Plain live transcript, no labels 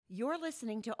You're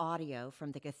listening to audio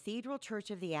from the Cathedral Church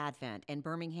of the Advent in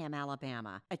Birmingham,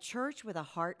 Alabama, a church with a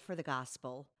heart for the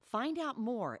gospel. Find out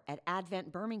more at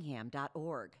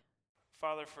adventbirmingham.org.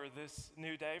 Father, for this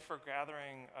new day, for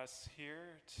gathering us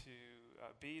here to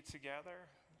be together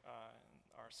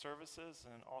in our services,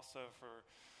 and also for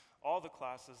all the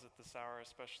classes at this hour,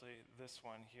 especially this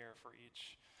one here for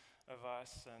each of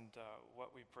us and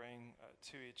what we bring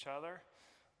to each other.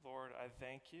 Lord, I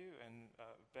thank you and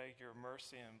beg your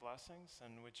mercy and blessings,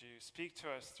 and would you speak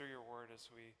to us through your word as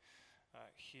we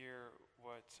hear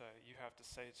what you have to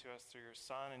say to us through your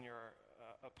Son and your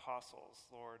apostles,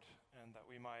 Lord, and that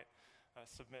we might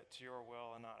submit to your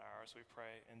will and not ours, we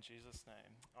pray in Jesus'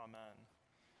 name. Amen.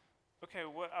 Okay,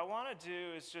 what I want to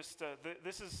do is just,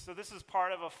 this is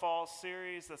part of a fall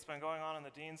series that's been going on in the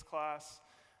Dean's class.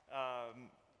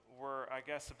 We're, I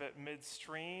guess, a bit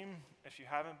midstream. If you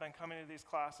haven't been coming to these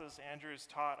classes, Andrew's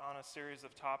taught on a series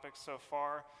of topics so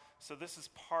far, so this is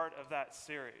part of that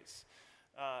series.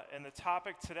 And the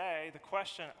topic today, the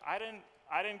question, I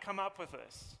didn't come up with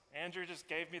this. Andrew just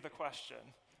gave me the question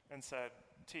and said,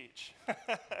 teach.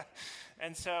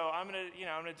 And so I'm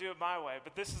gonna do it my way.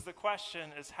 But this is the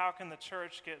question: is how can the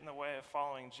church get in the way of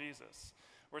following Jesus?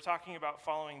 We're talking about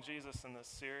following Jesus in this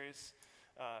series.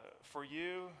 For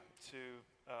you to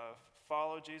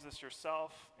follow Jesus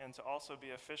yourself and to also be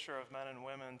a fisher of men and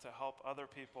women to help other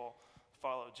people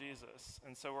follow Jesus.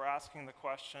 And so we're asking the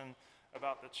question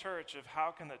about the church of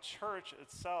how can the church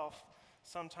itself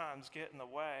sometimes get in the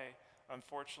way,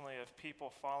 unfortunately, of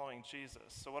people following Jesus.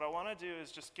 So what I want to do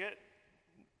is just get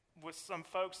with some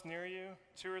folks near you,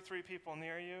 2 or 3 people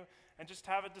near you, and just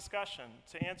have a discussion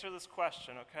to answer this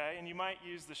question, okay? And you might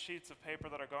use the sheets of paper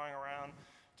that are going around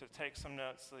to take some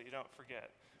notes so that you don't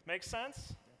forget. Make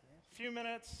sense? A few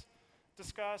minutes,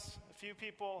 discuss, a few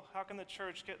people, how can the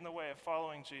church get in the way of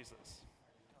following Jesus?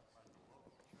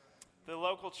 The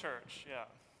local church, yeah.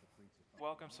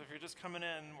 Welcome. So if you're just coming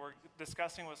in, we're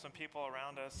discussing with some people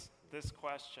around us this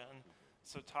question.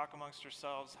 So talk amongst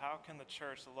yourselves, how can the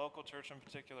church, the local church in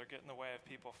particular, get in the way of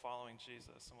people following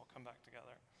Jesus? And we'll come back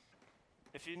together.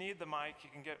 If you need the mic, you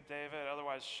can get David,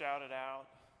 otherwise shout it out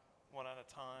one at a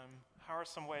time. How are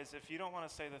some ways, if you don't want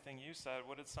to say the thing you said,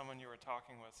 what did someone you were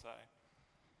talking with say?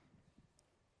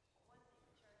 One thing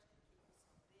the church can keep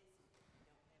us so busy,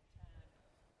 we don't have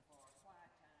time for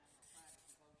quiet time or private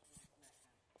devotions and that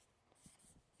kind of thing.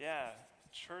 Yeah,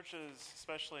 churches,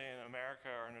 especially in America,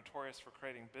 are notorious for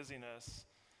creating busyness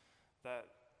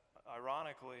that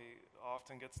ironically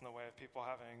often gets in the way of people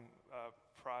having a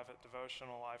private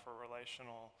devotional life or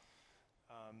relational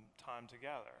time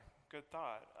together. Good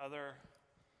thought.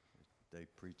 They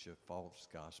preach a false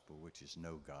gospel, which is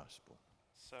no gospel.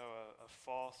 So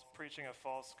preaching a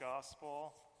false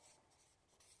gospel,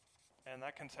 and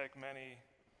that can take many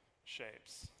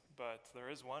shapes, but there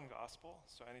is one gospel,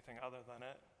 so anything other than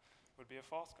it would be a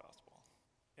false gospel.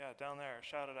 Yeah, down there,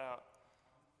 shout it out.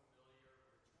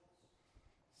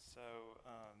 So,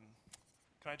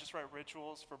 can I just write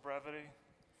rituals for brevity?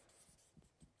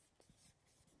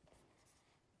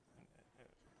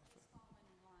 It's falling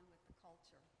in line with the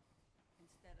culture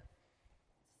instead of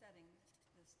setting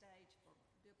the stage for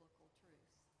biblical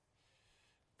truths.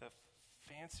 The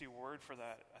fancy word for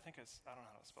that, I think it's, I don't know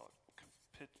how to spell it,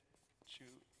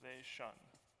 capitulation.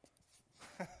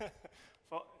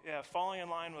 Falling in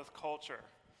line with culture.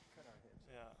 Cut our heads.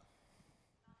 Yeah.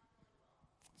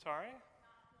 Sorry?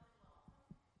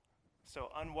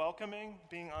 So unwelcoming,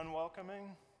 being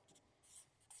unwelcoming.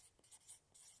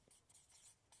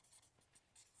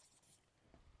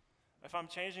 If I'm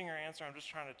changing your answer, I'm just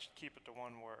trying to keep it to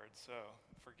one word, so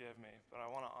forgive me, but I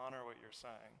want to honor what you're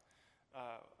saying.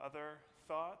 Other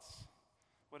thoughts?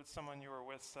 What did someone you were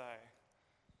with say?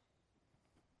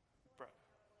 Brett.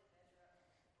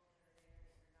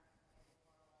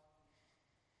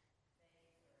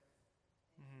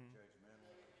 Mm-hmm.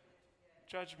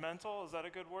 Judgmental, is that a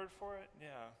good word for it?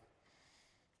 Yeah.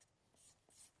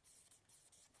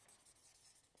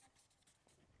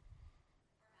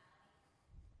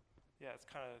 Yeah, it's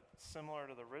kind of similar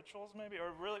to the rituals maybe,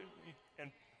 or really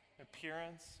in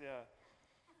appearance, yeah.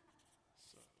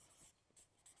 So,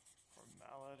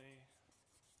 formality.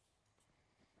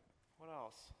 What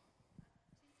else?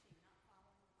 Teaching, not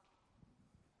following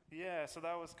the Bible. Yeah, so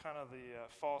that was kind of the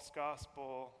false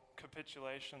gospel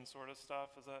capitulation sort of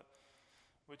stuff. Is that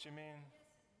what you mean? Yes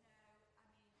and no.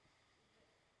 I mean,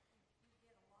 you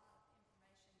get a lot of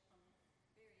information from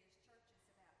various churches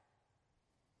about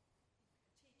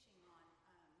teaching on a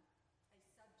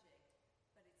subject,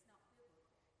 but it's not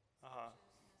biblical. Uh-huh.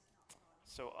 It's not taught.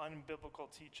 So unbiblical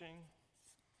teaching.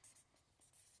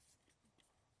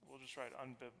 We'll just write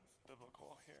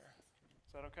unbiblical here.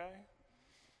 Is that okay?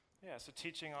 Yeah, so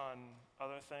teaching on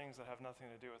other things that have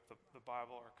nothing to do with the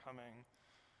Bible or coming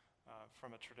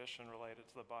from a tradition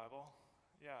related to the Bible.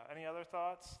 Yeah, any other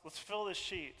thoughts? Let's fill this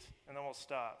sheet, and then we'll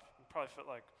stop. We'll probably fit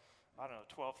 12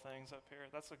 things up here.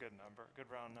 That's a good number,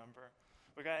 good round number.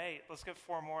 We got 8. Let's get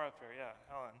 4 more up here. Yeah,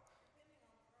 Helen.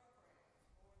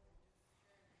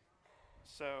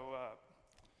 So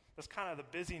that's kind of the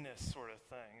busyness sort of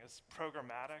thing. It's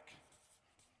programmatic.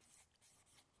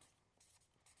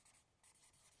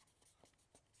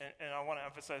 And I want to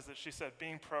emphasize that she said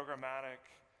being programmatic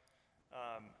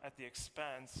at the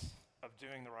expense of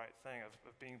doing the right thing,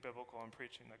 of being biblical and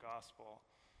preaching the gospel.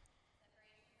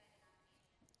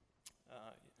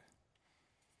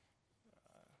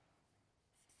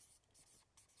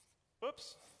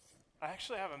 Whoops. I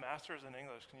actually have a master's in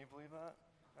English. Can you believe that?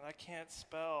 And I can't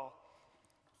spell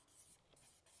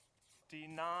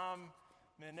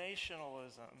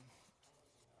denominationalism.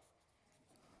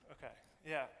 Okay.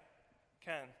 Yeah.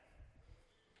 Ken.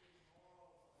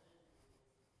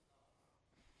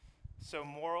 So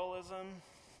moralism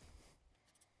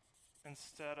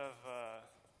instead of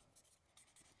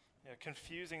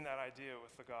confusing that idea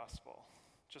with the gospel.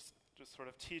 Just sort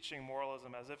of teaching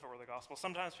moralism as if it were the gospel.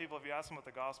 Sometimes people, if you ask them what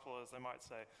the gospel is, they might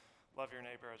say, love your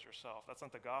neighbor as yourself. That's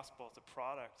not the gospel. It's a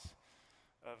product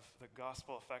of the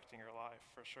gospel affecting your life,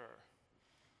 for sure.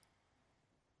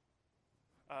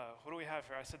 What do we have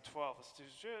here? I said 12. Let's do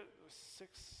 6.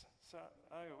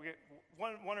 We get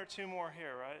one or two more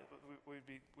here, right? We'd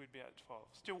be at 12.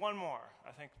 Let's do one more.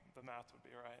 I think the math would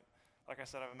be right. Like I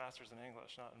said, I have a master's in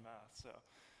English, not in math. So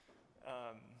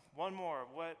one more.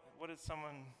 What did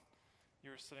someone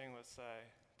you were sitting with say?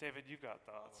 David, you've got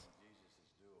thoughts. Following Jesus is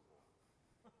doable.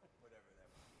 Whatever that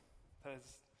means. That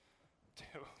is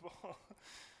doable.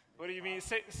 What do you mean?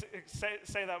 Say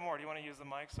that more. Do you want to use the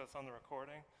mic so it's on the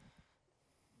recording?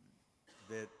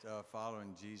 That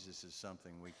following Jesus is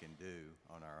something we can do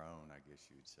on our own, I guess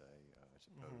you would say, as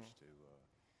opposed to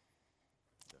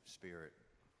the Spirit.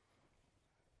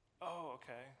 Oh,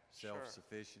 okay.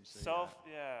 Self-sufficiency. Sort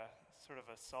of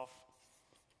a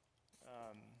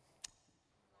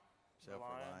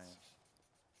self-reliance.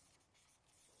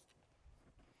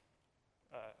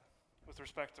 With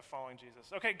respect to following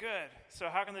Jesus. Okay, good. So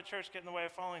how can the church get in the way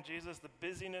of following Jesus? The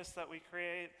busyness that we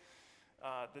create,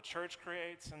 the church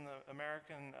creates in the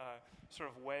American sort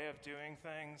of way of doing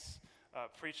things,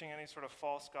 preaching any sort of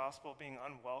false gospel, being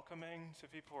unwelcoming to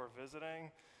people who are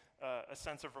visiting, a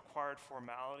sense of required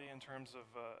formality in terms of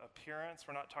appearance.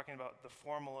 We're not talking about the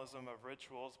formalism of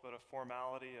rituals, but a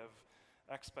formality of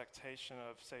expectation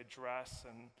of, say, dress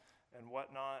and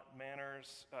whatnot,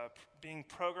 manners, being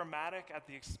programmatic at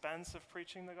the expense of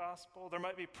preaching the gospel. There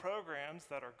might be programs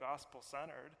that are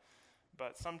gospel-centered,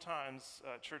 but sometimes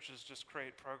churches just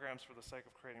create programs for the sake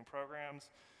of creating programs,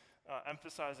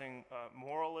 emphasizing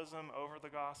moralism over the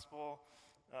gospel.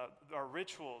 Our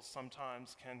rituals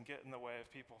sometimes can get in the way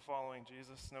of people following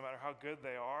Jesus, no matter how good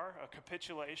they are. A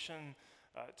capitulation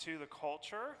to the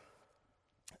culture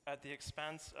at the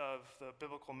expense of the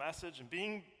biblical message and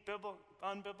being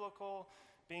unbiblical,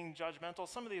 being judgmental.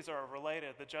 Some of these are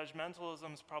related. The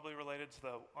judgmentalism is probably related to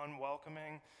the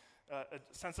unwelcoming. A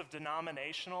sense of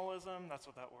denominationalism, that's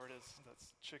what that word is,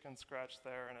 that's chicken scratch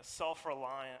there, and a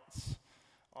self-reliance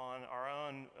on our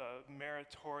own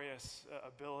meritorious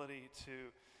ability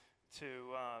to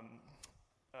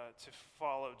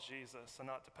follow Jesus and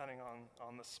not depending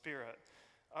on the Spirit.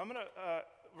 I'm going to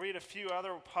read a few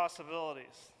other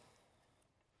possibilities.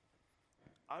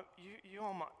 I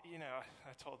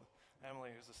told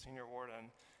Emily, who's a senior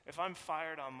warden, if I'm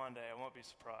fired on Monday, I won't be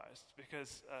surprised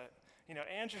because,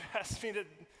 Andrew asked me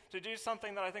to do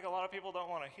something that I think a lot of people don't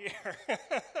want to hear.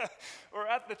 We're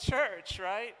at the church,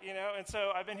 right? And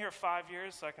so I've been here 5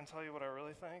 years, so I can tell you what I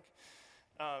really think.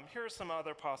 Here are some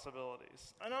other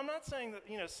possibilities. And I'm not saying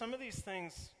that, some of these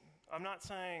things, I'm not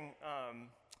saying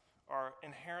are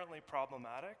inherently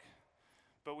problematic,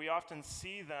 but we often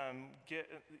see them get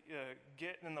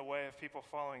in the way of people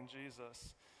following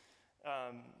Jesus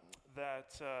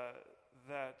that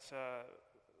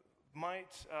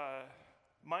might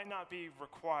not be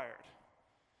required.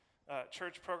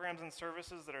 Church programs and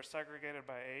services that are segregated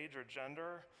by age or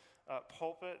gender,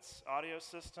 pulpits, audio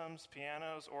systems,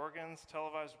 pianos, organs,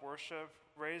 televised worship,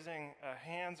 raising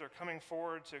hands or coming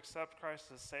forward to accept Christ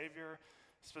as Savior,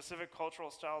 specific cultural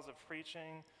styles of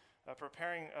preaching,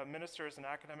 preparing ministers in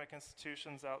academic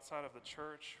institutions outside of the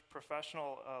church,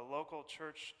 professional local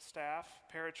church staff,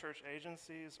 parachurch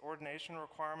agencies, ordination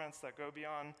requirements that go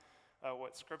beyond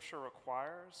what Scripture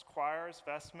requires, choirs,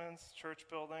 vestments, church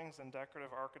buildings, and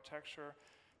decorative architecture,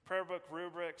 prayer book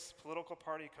rubrics, political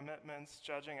party commitments,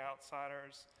 judging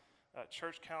outsiders,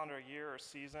 church calendar year or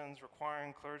seasons,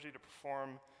 requiring clergy to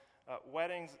perform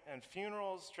weddings and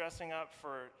funerals, dressing up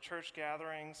for church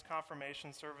gatherings,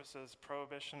 confirmation services,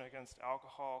 prohibition against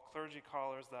alcohol, clergy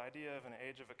collars, the idea of an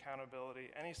age of accountability,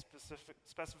 any specific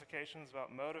specifications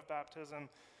about mode of baptism,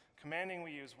 commanding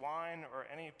we use wine or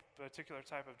any particular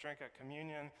type of drink at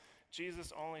communion.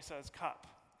 Jesus only says cup.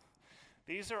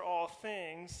 These are all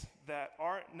things that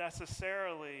aren't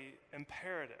necessarily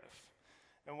imperative.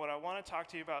 And what I want to talk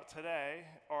to you about today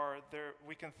are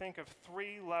we can think of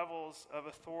 3 levels of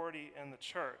authority in the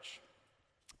church.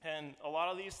 And a lot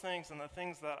of these things and the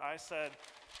things that I said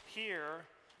here,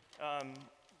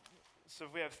 so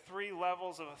we have 3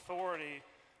 levels of authority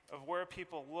of where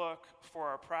people look for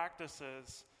our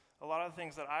practices. A lot of the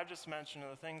things that I've just mentioned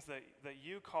and the things that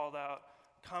you called out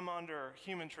come under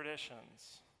human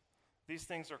traditions. These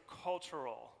things are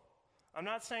cultural. I'm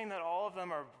not saying that all of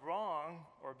them are wrong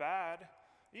or bad.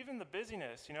 Even the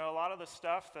busyness, a lot of the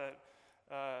stuff that,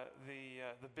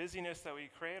 the busyness that we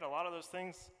create, a lot of those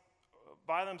things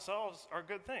by themselves are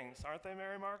good things, aren't they,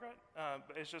 Mary Margaret?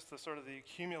 It's just the sort of the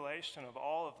accumulation of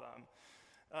all of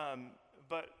them.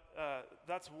 But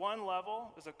that's one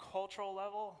level, is a cultural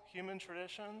level, human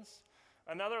traditions.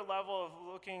 Another level of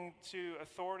looking to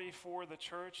authority for the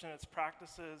church and its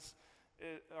practices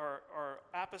are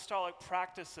apostolic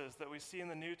practices that we see in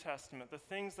the New Testament, the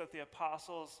things that the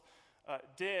apostles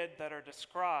did that are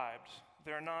described.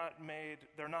 They're not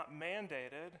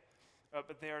mandated,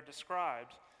 but they are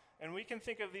described. And we can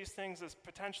think of these things as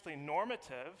potentially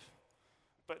normative,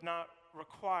 but not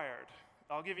required.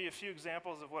 I'll give you a few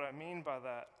examples of what I mean by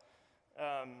that.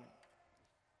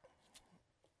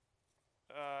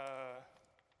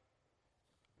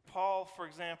 Paul, for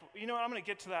example, I'm going to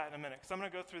get to that in a minute because I'm going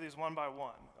to go through these one by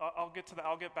one. I'll get to that.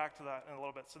 I'll get back to that in a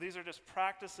little bit. So these are just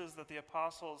practices that the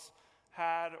apostles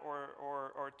had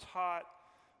or taught,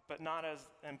 but not as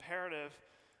imperative.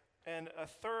 And a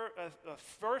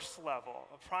first level,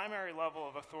 a primary level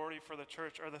of authority for the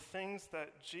church are the things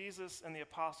that Jesus and the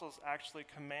apostles actually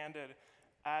commanded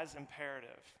as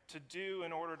imperative to do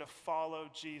in order to follow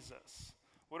Jesus.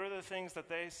 What are the things that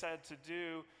they said to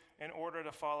do in order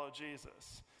to follow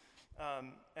Jesus?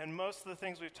 And most of the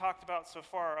things we've talked about so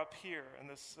far are up here in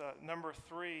this number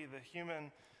 3, the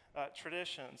human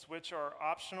traditions, which are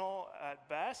optional at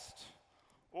best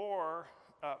or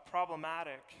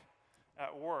problematic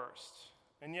at worst.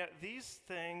 And yet these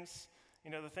things,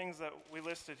 the things that we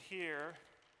listed here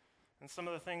and some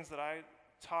of the things that I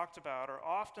talked about are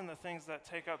often the things that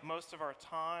take up most of our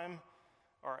time,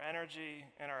 our energy,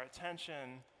 and our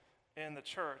attention in the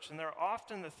church. And they're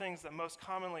often the things that most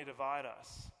commonly divide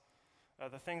us.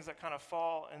 The things that kind of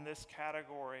fall in this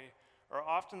category are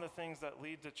often the things that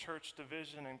lead to church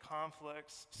division and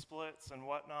conflicts, splits and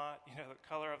whatnot, the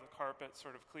color of the carpet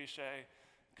sort of cliche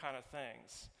kind of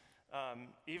things.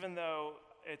 Even though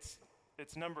it's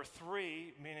number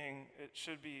 3, meaning it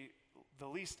should be the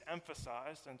least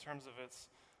emphasized in terms of its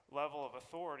level of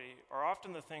authority, are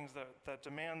often the things that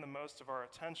demand the most of our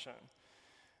attention.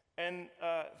 And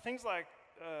things like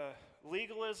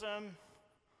legalism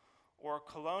or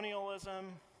colonialism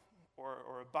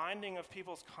or a binding of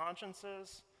people's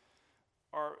consciences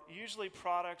are usually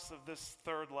products of this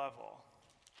 3rd level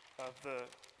of the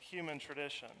human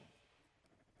tradition.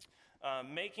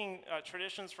 Making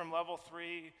traditions from level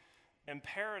 3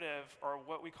 imperative are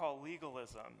what we call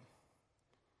legalism.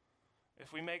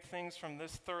 If we make things from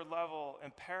this 3rd level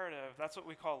imperative, that's what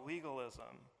we call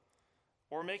legalism.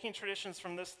 Or making traditions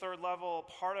from this 3rd level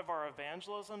part of our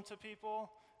evangelism to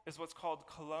people is what's called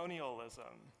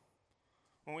colonialism.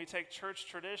 When we take church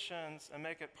traditions and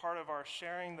make it part of our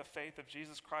sharing the faith of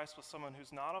Jesus Christ with someone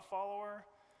who's not a follower,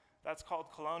 that's called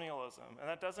colonialism. And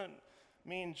that doesn't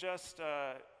mean just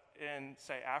in,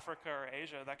 say, Africa or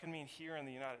Asia. That can mean here in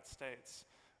the United States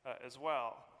as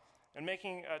well. And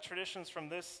making traditions from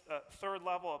this 3rd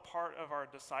level a part of our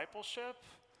discipleship,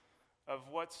 of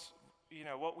what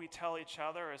we tell each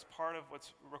other as part of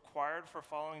what's required for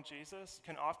following Jesus,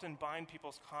 can often bind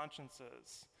people's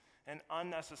consciences in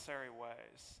unnecessary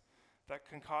ways that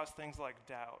can cause things like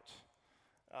doubt.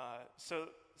 So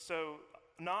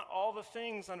not all the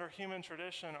things under human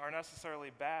tradition are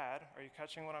necessarily bad. Are you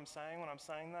catching what I'm saying when I'm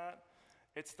saying that?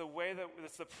 It's the way that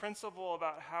it's the principle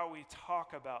about how we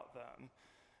talk about them.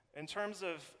 In terms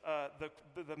of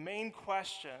the main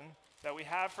question that we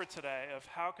have for today of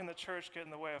how can the church get in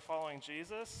the way of following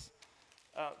Jesus,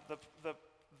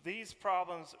 these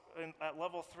problems at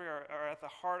level 3 are at the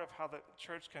heart of how the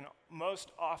church can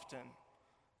most often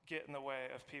get in the way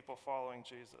of people following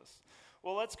Jesus.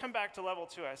 Well, let's come back to level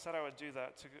 2. I said I would do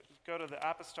that, to go to the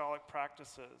apostolic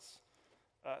practices.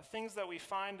 Things that we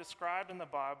find described in the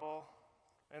Bible,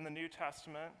 in the New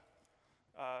Testament,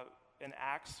 in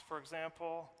Acts, for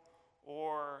example,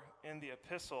 or in the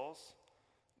epistles,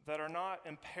 that are not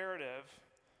imperative.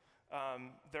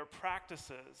 They're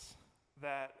practices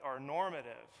that are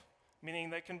normative, meaning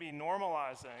they can be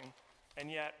normalizing and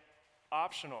yet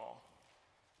optional.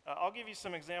 I'll give you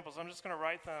some examples. I'm just going to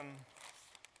write them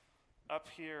up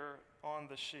here on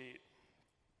the sheet.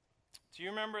 Do you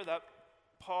remember that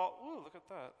Paul, ooh, look at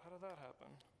that. How did that happen?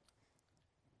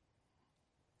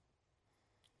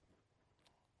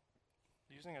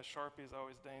 Using a Sharpie is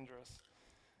always dangerous.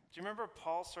 Do you remember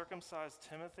Paul circumcised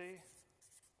Timothy?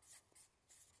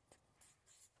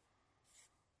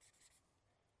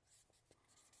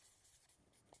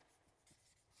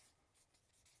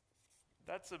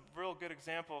 That's a real good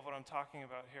example of what I'm talking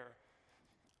about here.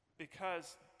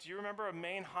 Because, do you remember a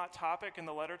main hot topic in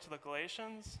the letter to the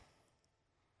Galatians?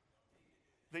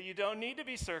 That you don't need to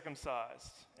be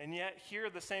circumcised. And yet, here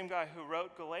the same guy who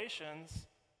wrote Galatians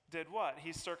did what?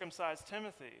 He circumcised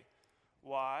Timothy.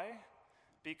 Why?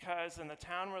 Because in the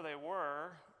town where they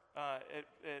were,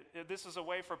 this was a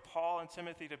way for Paul and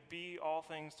Timothy to be all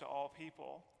things to all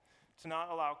people, to not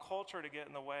allow culture to get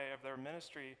in the way of their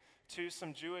ministry to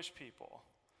some Jewish people.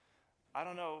 I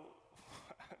don't know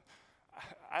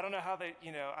how they,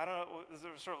 I don't know, is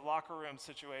there a sort of locker room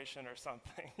situation or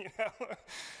something,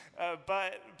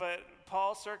 but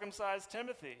Paul circumcised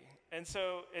Timothy, and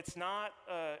so it's not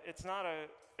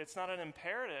an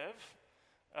imperative.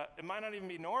 It might not even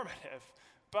be normative,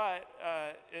 but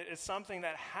it is something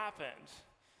that happened,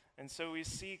 and so we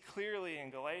see clearly in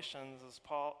Galatians,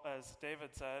 as David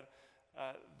said,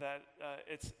 that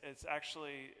it's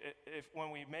actually,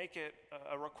 when we make it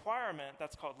a requirement,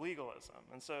 that's called legalism,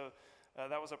 and so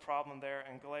that was a problem there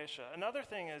in Galatia. Another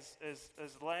thing is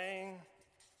laying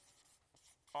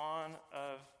on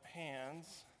of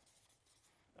hands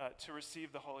to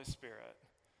receive the Holy Spirit.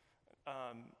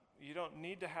 You don't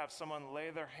need to have someone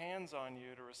lay their hands on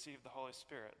you to receive the Holy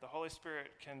Spirit. The Holy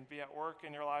Spirit can be at work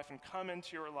in your life and come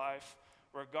into your life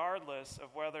regardless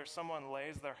of whether someone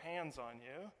lays their hands on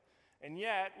you. And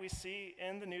yet, we see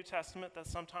in the New Testament that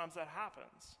sometimes that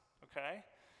happens, okay?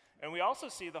 And we also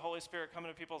see the Holy Spirit come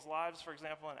into people's lives, for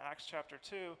example, in Acts chapter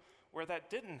 2, where that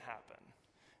didn't happen.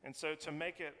 And so to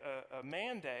make it a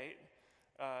mandate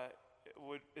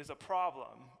is a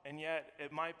problem, and yet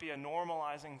it might be a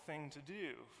normalizing thing to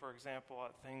do. For example,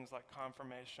 at things like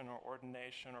confirmation or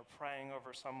ordination or praying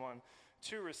over someone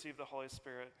to receive the Holy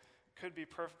Spirit could be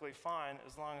perfectly fine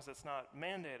as long as it's not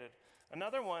mandated.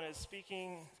 Another one is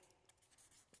speaking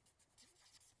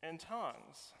in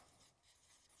tongues.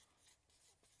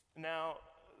 Now,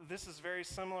 this is very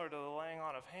similar to the laying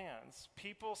on of hands.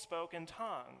 People spoke in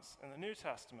tongues in the New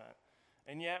Testament,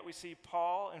 and yet we see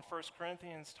Paul in 1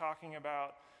 Corinthians talking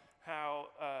about how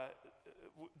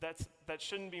that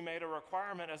shouldn't be made a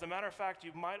requirement. As a matter of fact,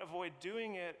 you might avoid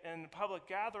doing it in public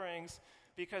gatherings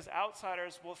because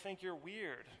outsiders will think you're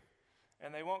weird,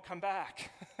 and they won't come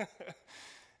back.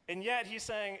 And yet he's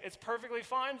saying it's perfectly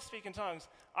fine to speak in tongues.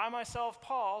 I myself,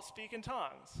 Paul, speak in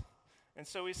tongues. And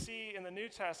so we see in the New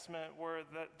Testament where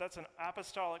that's an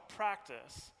apostolic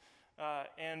practice.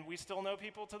 And we still know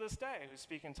people to this day who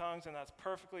speak in tongues, and that's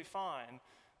perfectly fine.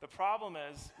 The problem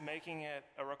is making it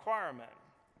a requirement.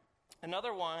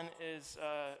 Another one is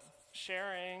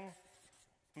sharing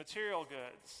material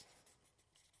goods.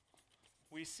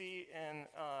 We see in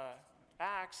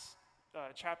Acts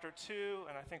chapter 2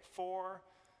 and I think 4,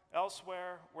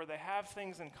 elsewhere, where they have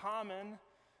things in common.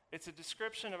 It's a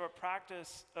description of a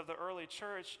practice of the early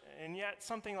church, and yet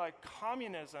something like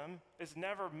communism is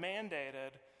never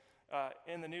mandated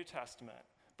in the New Testament.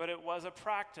 But it was a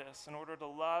practice in order to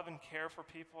love and care for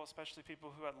people, especially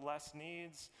people who had less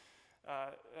needs,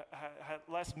 had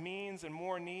less means and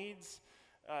more needs.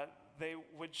 They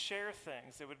would share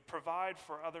things. They would provide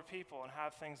for other people and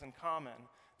have things in common.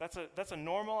 That's a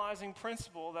normalizing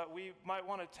principle that we might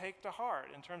want to take to heart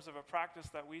in terms of a practice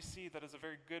that we see that is a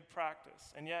very good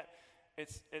practice. And yet,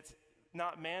 it's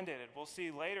not mandated. We'll see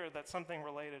later that something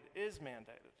related is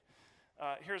mandated.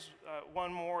 Here's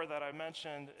one more that I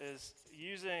mentioned is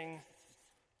using,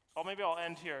 maybe I'll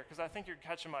end here because I think you're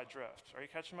catching my drift. Are you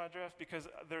catching my drift? Because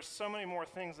there's so many more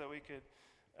things that we could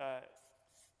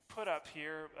put up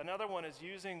here. Another one is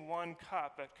using one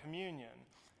cup at communion.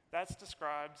 That's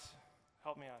described,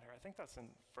 help me out here, I think that's in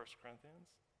 1 Corinthians,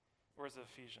 or is it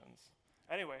Ephesians?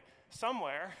 Anyway,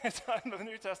 somewhere in the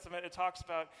New Testament it talks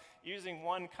about using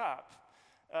one cup.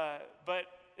 But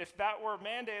if that were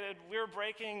mandated, we're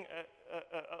breaking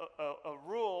a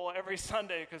rule every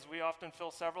Sunday because we often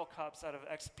fill several cups out of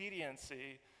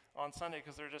expediency on Sunday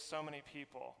because there are just so many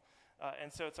people.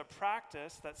 And so it's a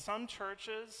practice that some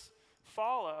churches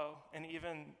follow and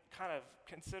even kind of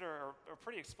consider, or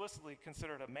pretty explicitly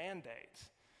consider it a mandate.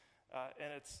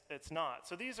 And it's not.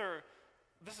 So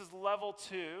this is level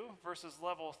 2 versus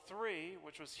level 3,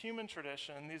 which was human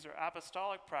tradition. These are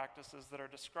apostolic practices that are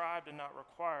described and not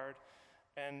required,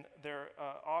 and they're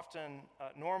often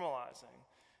normalizing.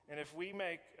 And if we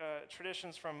make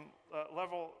traditions from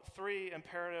level 3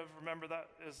 imperative, remember that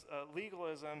is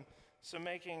legalism, so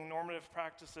making normative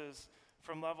practices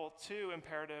from level 2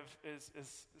 imperative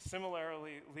is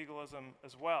similarly legalism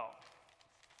as well.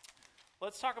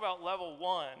 Let's talk about level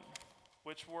 1,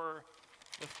 which were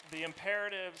the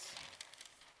imperatives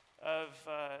of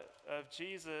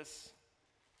Jesus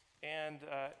and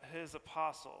his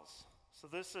apostles. So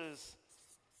this is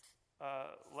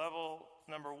level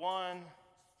number 1,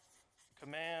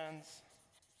 commands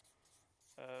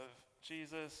of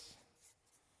Jesus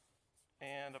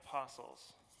and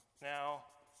apostles. Now,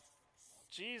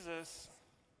 Jesus,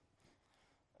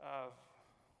 how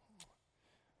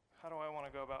do I want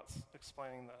to go about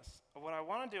explaining this? What I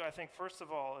want to do, I think, first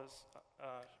of all,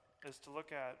 is to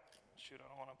look at, I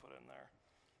don't want to put it in there,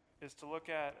 is to look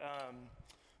at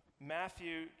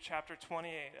Matthew chapter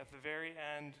 28 at the very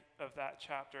end of that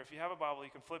chapter. If you have a Bible,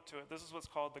 you can flip to it. This is what's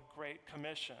called the Great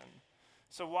Commission.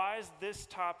 So why is this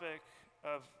topic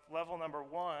of level number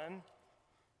 1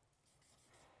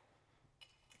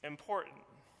 important?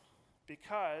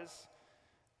 Because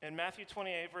in Matthew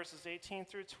 28, verses 18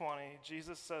 through 20,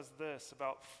 Jesus says this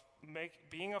about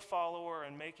being a follower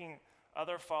and making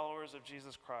other followers of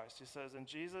Jesus Christ. He says,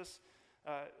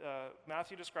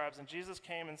 Matthew describes, and Jesus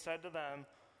came and said to them,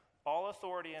 "All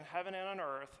authority in heaven and on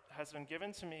earth has been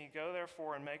given to me. Go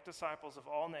therefore and make disciples of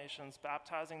all nations,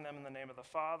 baptizing them in the name of the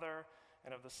Father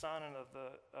and of the Son and of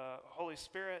the Holy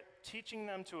Spirit, teaching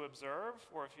them to observe,"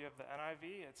 or if you have the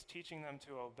NIV, it's teaching them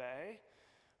to obey,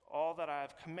 "all that I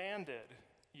have commanded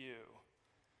you.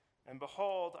 And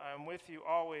behold, I am with you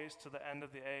always to the end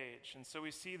of the age." And so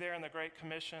we see there in the Great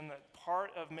Commission that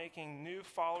part of making new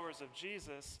followers of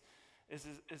Jesus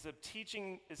is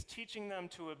teaching them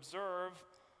to observe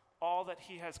all that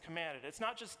he has commanded. It's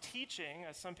not just teaching,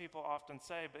 as some people often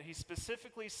say, but he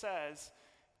specifically says,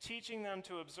 teaching them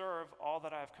to observe all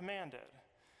that I have commanded.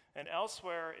 And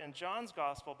elsewhere in John's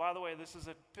Gospel, by the way, this is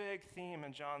a big theme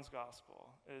in John's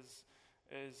Gospel, is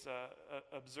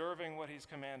observing what he's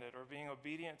commanded or being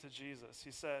obedient to Jesus.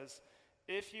 He says,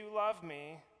 "If you love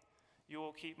me, you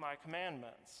will keep my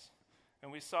commandments."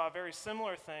 And we saw a very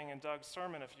similar thing in Doug's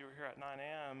sermon, if you were here at 9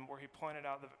 a.m., where he pointed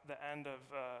out the end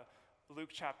of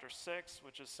Luke chapter 6,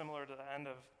 which is similar to the end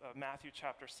of Matthew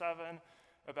chapter 7,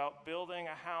 about building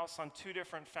a house on 2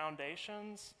 different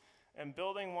foundations and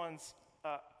building one's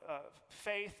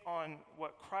faith on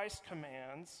what Christ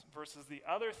commands versus the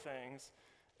other things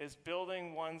is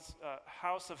building one's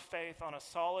house of faith on a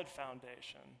solid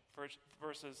foundation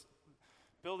versus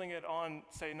building it on,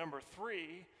 say, number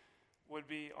 3 would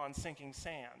be on sinking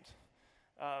sand.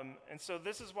 And so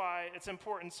this is why it's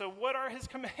important. So what are his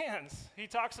commands? He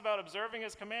talks about observing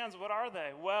his commands. What are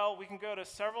they? Well, we can go to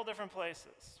several different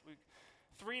places.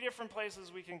 3 different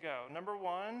places we can go. Number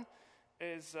 1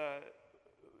 is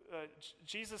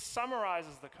Jesus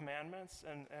summarizes the commandments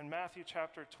in Matthew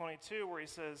chapter 22, where he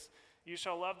says, "You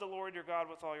shall love the Lord your God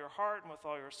with all your heart and with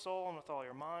all your soul and with all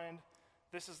your mind."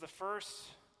 This is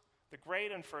the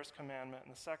great and first commandment,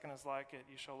 and the second is like it.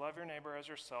 You shall love your neighbor as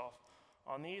yourself.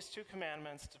 On these 2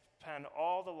 commandments depend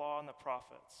all the law and the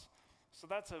prophets. So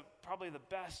that's probably the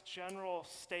best general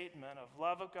statement of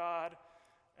love of God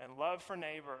and love for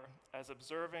neighbor as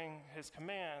observing his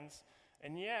commands.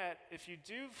 And yet, if you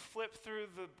do flip through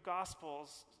the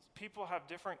Gospels, people have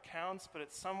different counts, but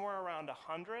it's somewhere around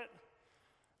 100.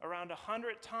 Around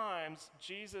 100 times,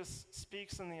 Jesus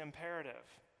speaks in the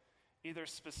imperative, either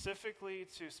specifically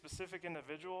to specific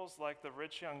individuals, like the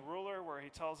rich young ruler, where he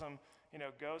tells them,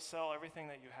 go sell everything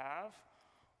that you have,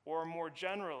 or more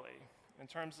generally, in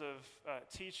terms of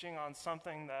teaching on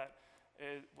something that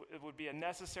it would be a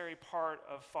necessary part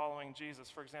of following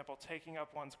Jesus. For example, taking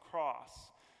up one's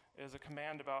cross is a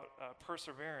command about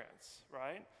perseverance,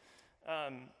 right?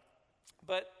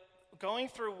 But going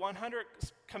through 100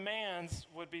 commands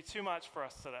would be too much for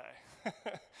us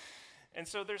today. And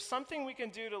so there's something we can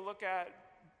do to look at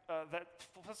that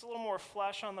puts a little more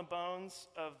flesh on the bones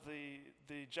of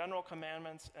the general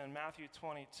commandments in Matthew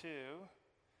 22,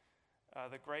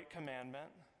 the Great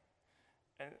Commandment.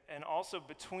 and also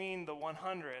between the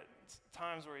 100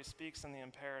 times where he speaks in the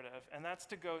imperative, and that's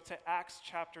to go to Acts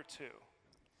chapter 2.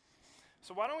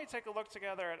 So why don't we take a look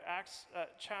together at Acts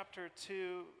chapter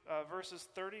 2, verses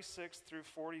 36 through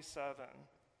 47.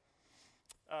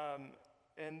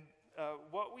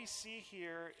 What we see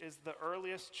here is the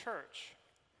earliest church.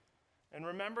 And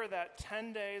remember that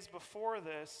 10 days before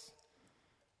this,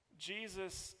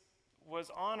 Jesus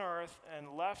was on earth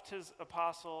and left his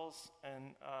apostles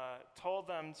and told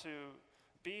them to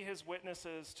be his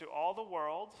witnesses to all the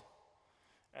world.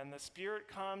 And the Spirit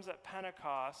comes at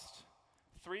Pentecost.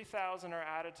 3,000 are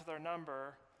added to their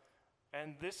number.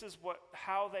 And this is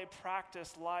how they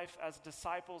practice life as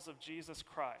disciples of Jesus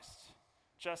Christ,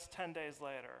 just 10 days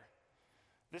later.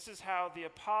 This is how the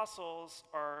apostles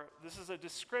this is a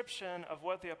description of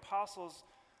what the apostles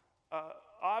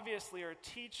obviously are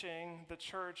teaching the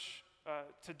church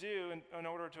to do in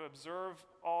order to observe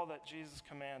all that Jesus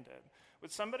commanded.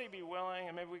 Would somebody be willing,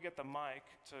 and maybe we get the mic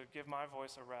to give my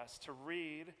voice a rest, to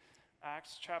read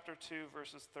Acts chapter 2,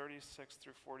 verses 36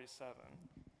 through 47.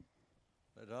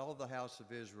 Let all the house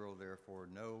of Israel therefore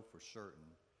know for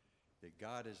certain that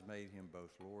God has made him both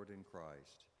Lord and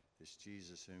Christ, this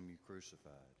Jesus whom you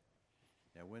crucified.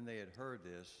 Now when they had heard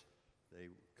this, they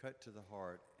cut to the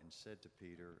heart and said to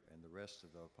Peter and the rest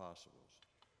of the apostles,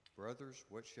 "Brothers,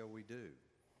 what shall we do?"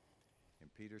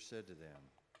 And Peter said to them,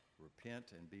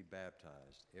 "Repent and be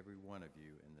baptized, every one of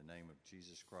you, in the name of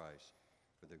Jesus Christ,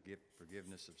 for the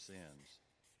forgiveness of sins,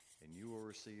 and you will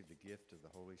receive the gift of the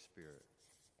Holy Spirit.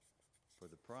 For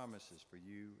the promise is for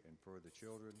you and for the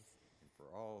children and for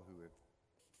all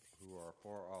who are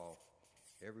far off,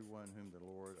 everyone whom the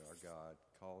Lord our God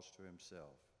calls to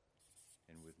himself."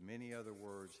 And with many other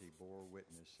words he bore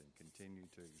witness and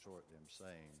continued to exhort them,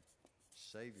 saying,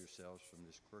 "Save yourselves from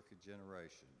this crooked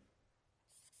generation."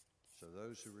 So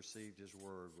those who received his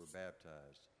word were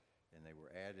baptized, and they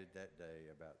were added that day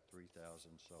about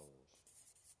 3,000 souls.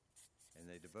 And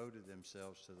they devoted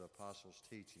themselves to the apostles'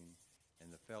 teaching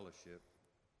and the fellowship,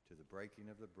 to the breaking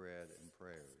of the bread and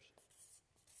prayers.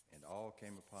 And all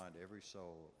came upon every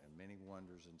soul, and many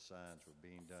wonders and signs were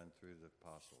being done through the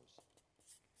apostles.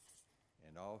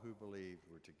 And all who believed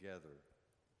were together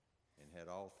and had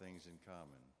all things in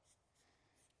common.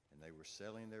 And they were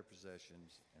selling their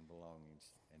possessions and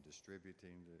belongings and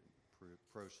distributing the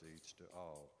proceeds to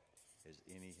all as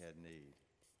any had need.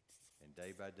 And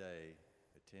day by day,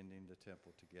 attending the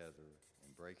temple together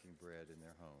and breaking bread in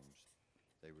their homes,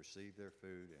 they received their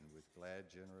food and with glad,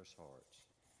 generous hearts,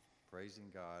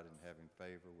 praising God and having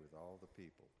favor with all the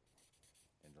people.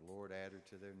 And the Lord added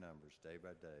to their numbers day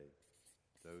by day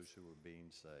those who were being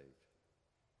saved.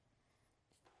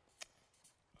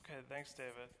 Okay, thanks,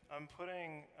 David. I'm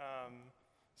putting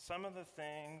some of the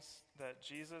things that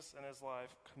Jesus in his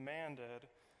life commanded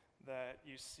that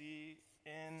you see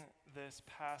in this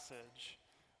passage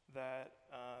that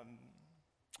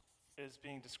is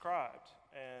being described,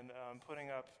 and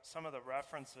putting up some of the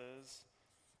references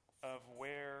of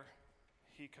where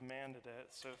he commanded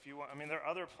it. So if you want, there are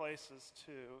other places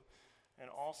too, and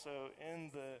also in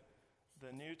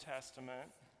the New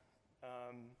Testament,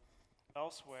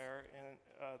 elsewhere in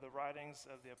the writings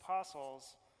of the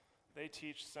apostles, they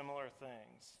teach similar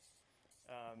things.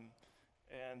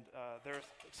 And there's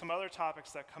some other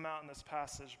topics that come out in this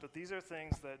passage, but these are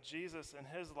things that Jesus in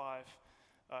his life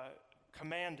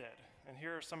commanded. And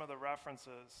here are some of the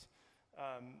references.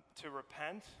 To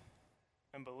repent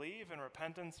and believe, and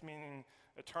repentance meaning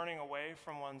turning away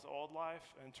from one's old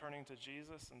life and turning to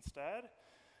Jesus instead.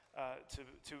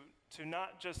 To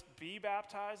not just be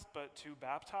baptized, but to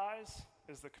baptize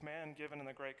is the command given in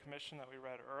the Great Commission that we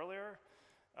read earlier.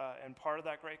 And part of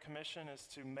that Great Commission is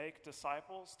to make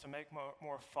disciples, to make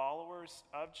more followers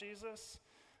of Jesus,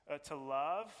 to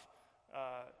love,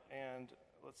 and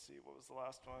let's see, what was the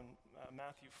last one?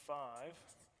 Matthew 5,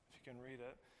 if you can read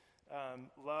it.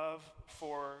 Love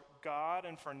for God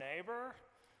and for neighbor,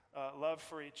 love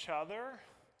for each other,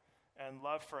 and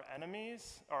love for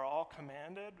enemies are all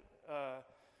commanded.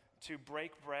 To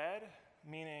break bread,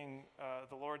 meaning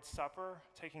the Lord's Supper,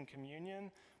 taking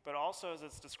communion, but also as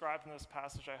it's described in this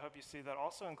passage, I hope you see that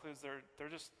also includes they're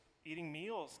just eating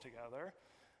meals together.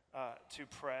 To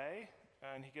pray,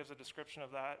 and he gives a description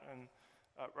of that in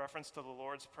reference to the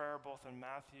Lord's Prayer both in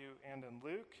Matthew and in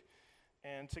Luke.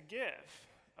 And to give,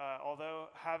 although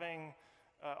having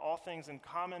all things in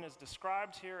common is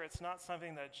described here, it's not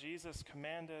something that Jesus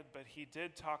commanded, but he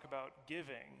did talk about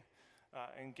giving.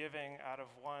 And giving out of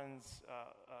one's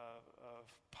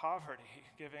of poverty,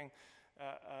 giving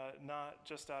not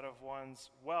just out of one's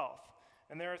wealth.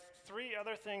 And there are three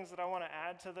other things that I want to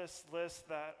add to this list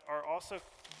that are also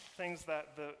things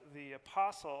that the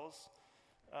apostles,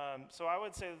 so I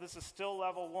would say that this is still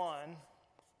level 1,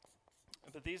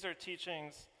 but these are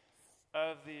teachings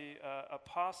of the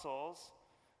apostles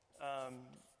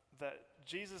that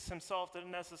Jesus himself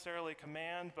didn't necessarily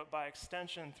command, but by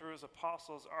extension through his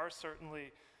apostles are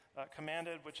certainly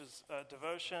commanded, which is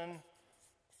devotion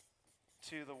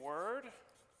to the word.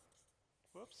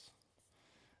 Whoops.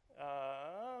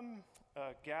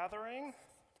 Gathering.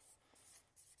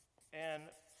 And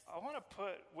I want to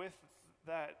put with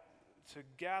that to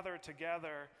gather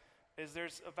together is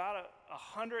there's about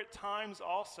 100 times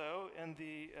also in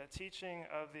the teaching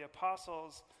of the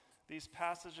apostles these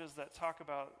passages that talk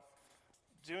about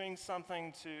doing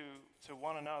something to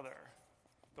one another,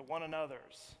 the one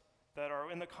anothers, that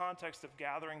are in the context of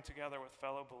gathering together with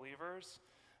fellow believers,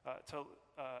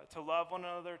 to love one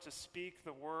another, to speak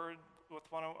the word with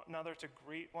one another, to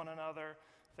greet one another,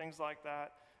 things like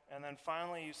that. And then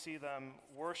finally you see them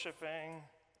worshiping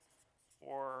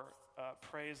or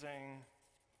praising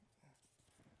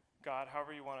God,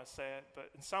 however you want to say it,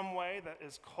 but in some way that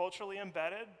is culturally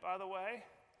embedded, by the way,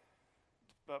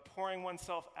 but pouring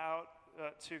oneself out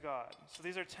to God. So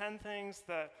these are 10 things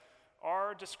that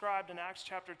are described in Acts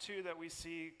chapter 2 that we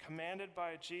see commanded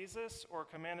by Jesus or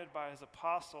commanded by his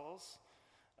apostles.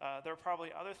 There are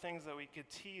probably other things that we could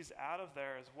tease out of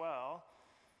there as well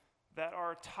that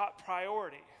are top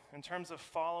priority in terms of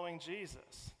following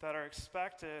Jesus, that are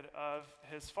expected of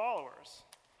his followers.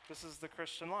 This is the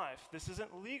Christian life. This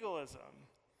isn't legalism.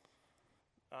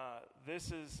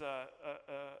 This is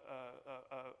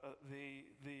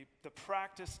the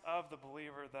practice of the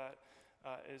believer that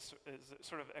is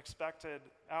sort of expected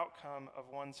outcome of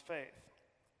one's faith.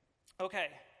 Okay,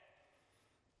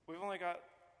 we've only got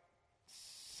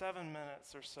 7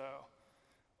 minutes or so.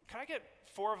 Can I get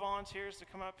 4 volunteers to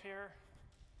come up here,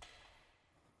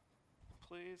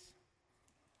 please?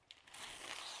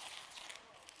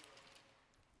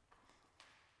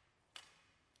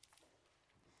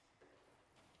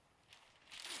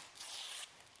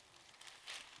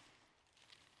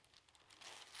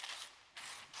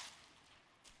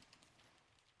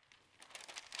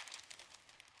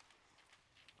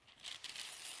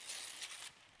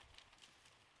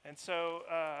 And so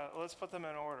let's put them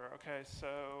in order. Okay,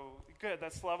 so good.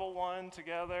 That's level 1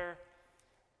 together.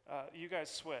 You guys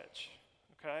switch,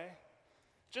 okay?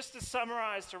 Just to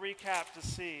summarize, to recap, to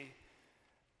see.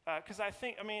 Because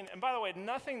and by the way,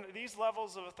 these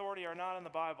levels of authority are not in the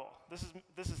Bible. This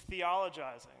is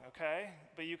theologizing, okay?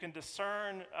 But you can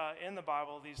discern in the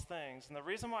Bible these things. And the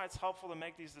reason why it's helpful to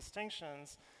make these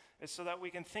distinctions is so that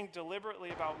we can think deliberately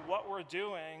about what we're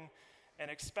doing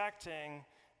and expecting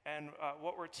and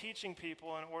what we're teaching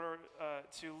people in order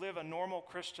to live a normal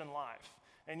Christian life.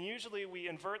 And usually we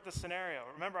invert the scenario.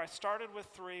 Remember, I started with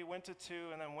 3, went to 2,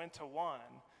 and then went to 1,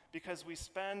 because we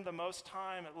spend the most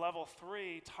time at level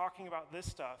 3 talking about this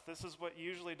stuff. This is what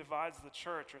usually divides the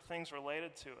church, or things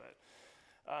related to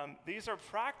it. These are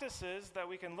practices that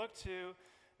we can look to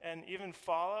and even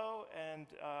follow and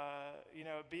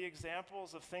be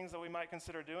examples of things that we might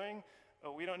consider doing.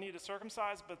 We don't need to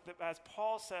circumcise, but as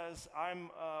Paul says,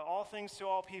 I'm all things to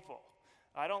all people.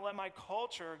 I don't let my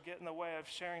culture get in the way of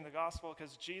sharing the gospel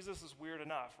because Jesus is weird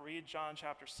enough. Read John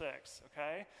chapter 6,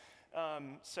 okay?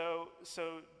 So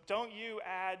don't you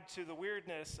add to the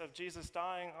weirdness of Jesus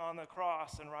dying on the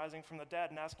cross and rising from the dead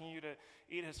and asking you to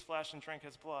eat his flesh and drink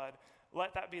his blood.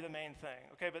 Let that be the main thing,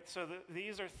 okay? But so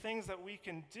these are things that we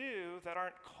can do that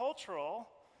aren't cultural.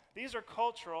 These are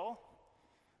cultural.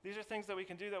 These are things that we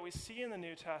can do that we see in the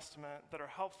New Testament that are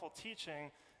helpful teaching.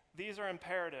 These are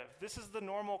imperative. This is the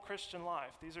normal Christian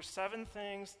life. These are 7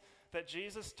 things that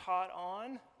Jesus taught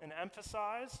on and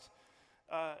emphasized.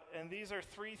 And these are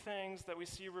 3 things that we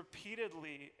see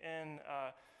repeatedly in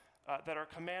that are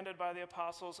commanded by the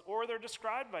apostles, or they're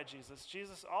described by Jesus.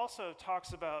 Jesus also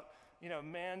talks about,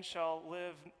 man shall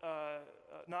live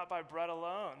not by bread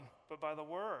alone, but by the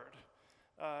word.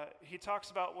 He talks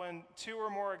about when 2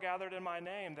 or more are gathered in my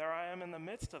name, there I am in the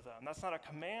midst of them. That's not a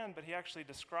command, but he actually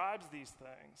describes these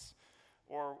things.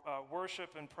 Or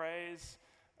worship and praise.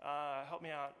 Help me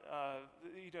out.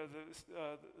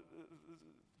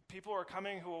 People are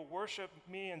coming who will worship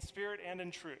me in spirit and in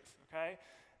truth, okay?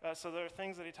 So there are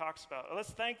things that he talks about.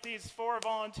 Let's thank these 4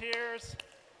 volunteers.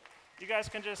 You guys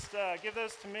can just give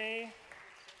those to me.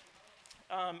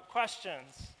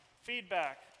 Questions,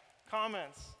 feedback,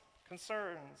 comments,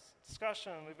 concerns,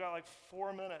 discussion. We've got like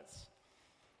 4 minutes.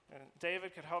 And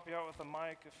David could help you out with the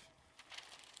mic if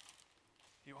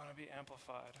you want to be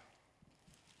amplified.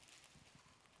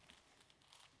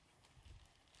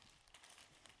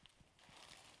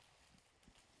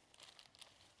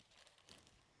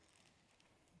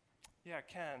 Yeah,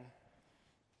 Ken.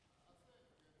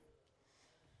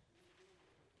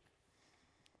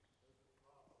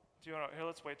 Do you want to, here,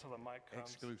 let's wait till the mic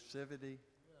comes. Exclusivity?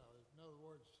 Yeah, in other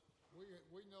words,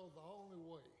 we know the only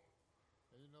way.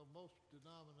 And you know, most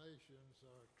denominations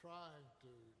are trying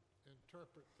to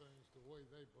interpret things the way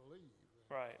they believe. And,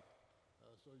 Right.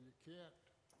 so you can't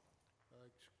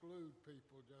exclude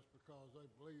people just because they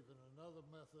believe in another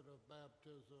method of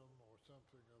baptism or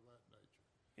something of that nature.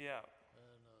 Yeah.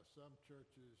 And some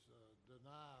churches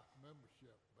deny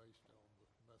membership based on the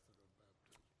method of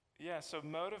baptism. Yeah, so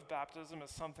mode of baptism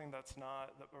is something that's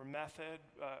not, or method,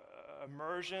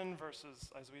 immersion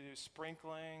versus as we do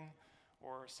sprinkling,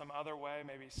 or some other way,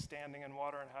 maybe standing in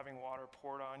water and having water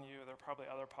poured on you. There are probably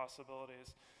other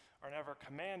possibilities. Are never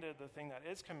commanded. The thing that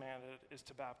is commanded is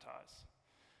to baptize.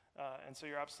 And so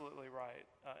you're absolutely right.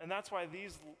 And that's why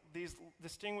these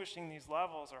distinguishing these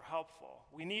levels are helpful.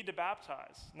 We need to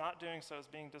baptize. Not doing so is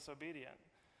being disobedient.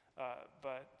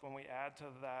 But when we add to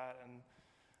that, and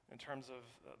in terms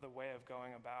of the way of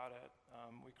going about it,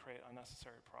 we create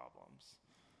unnecessary problems.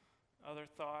 Other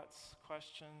thoughts,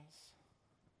 questions?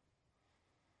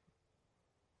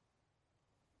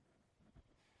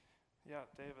 Yeah,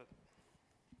 David.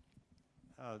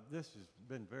 This has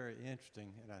been very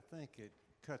interesting, and I think it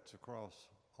cuts across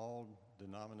all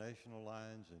denominational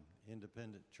lines and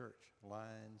independent church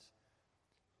lines.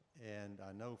 And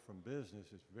I know from business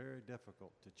it's very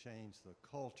difficult to change the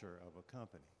culture of a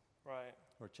company. Right.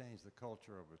 Or change the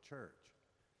culture of a church.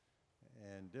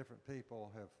 And different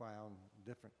people have found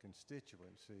different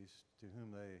constituencies to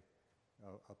whom they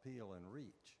appeal and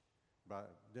reach by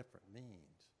different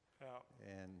means. Yeah.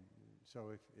 And so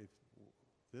if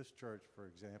this church, for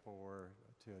example, were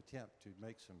to attempt to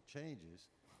make some changes,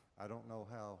 I don't know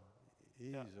how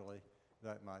easily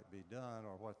that might be done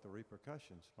or what the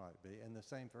repercussions might be, and the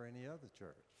same for any other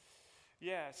church.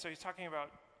 Yeah, so he's talking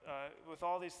about, with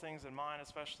all these things in mind,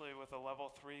 especially with the level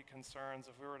 3 concerns,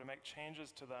 if we were to make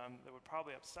changes to them, that would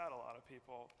probably upset a lot of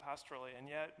people pastorally, and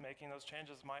yet making those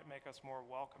changes might make us more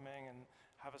welcoming and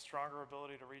have a stronger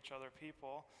ability to reach other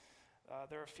people.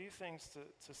 There are a few things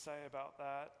to say about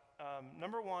that.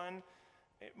 Number one,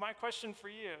 my question for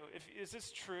you, is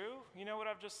this true? You know what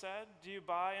I've just said? Do you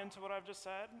buy into what I've just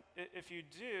said? If you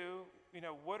do,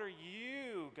 what are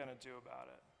you going to do about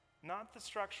it? Not the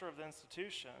structure of the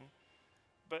institution,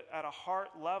 but at a heart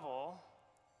level,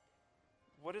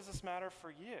 what does this matter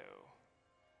for you?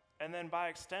 And then by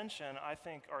extension, I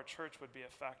think our church would be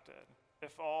affected.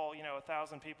 If all,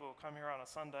 1,000 people who come here on a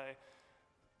Sunday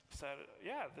said,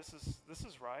 yeah, this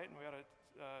is right, and we ought to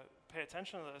pay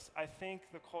attention to this, I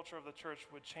think the culture of the church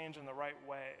would change in the right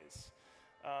ways.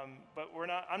 But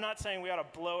I'm not saying we ought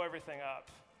to blow everything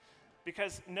up,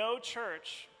 because no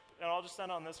church, and I'll just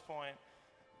end on this point,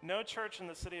 no church in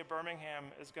the city of Birmingham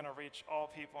is going to reach all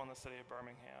people in the city of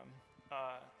Birmingham,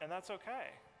 and that's okay.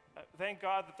 Thank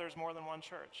God that there's more than one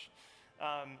church.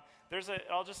 I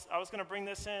was going to bring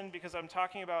this in because I'm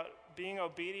talking about being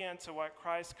obedient to what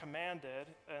Christ commanded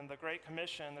and the Great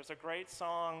Commission. There's a great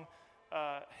song,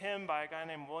 hymn by a guy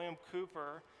named William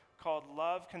Cooper called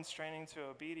Love Constraining to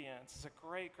Obedience. It's a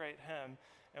great, great hymn.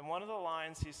 And one of the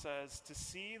lines he says, to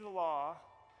see the law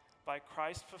by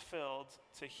Christ fulfilled,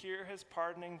 to hear his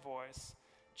pardoning voice,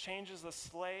 changes the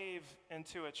slave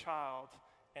into a child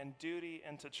and duty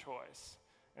into choice.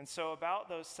 And so about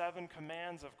those 7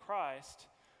 commands of Christ,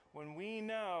 when we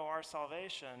know our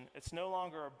salvation, it's no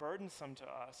longer a burdensome to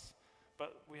us,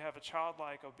 but we have a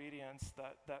childlike obedience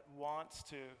that wants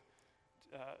to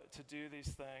do these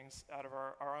things out of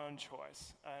our own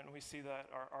choice. And we see that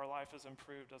our life is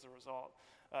improved as a result.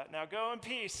 Now go in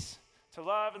peace to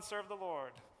love and serve the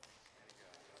Lord.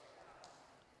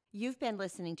 You've been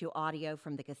listening to audio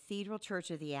from the Cathedral Church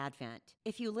of the Advent.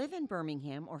 If you live in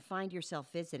Birmingham or find yourself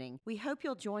visiting, we hope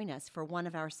you'll join us for one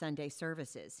of our Sunday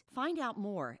services. Find out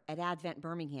more at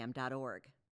adventbirmingham.org.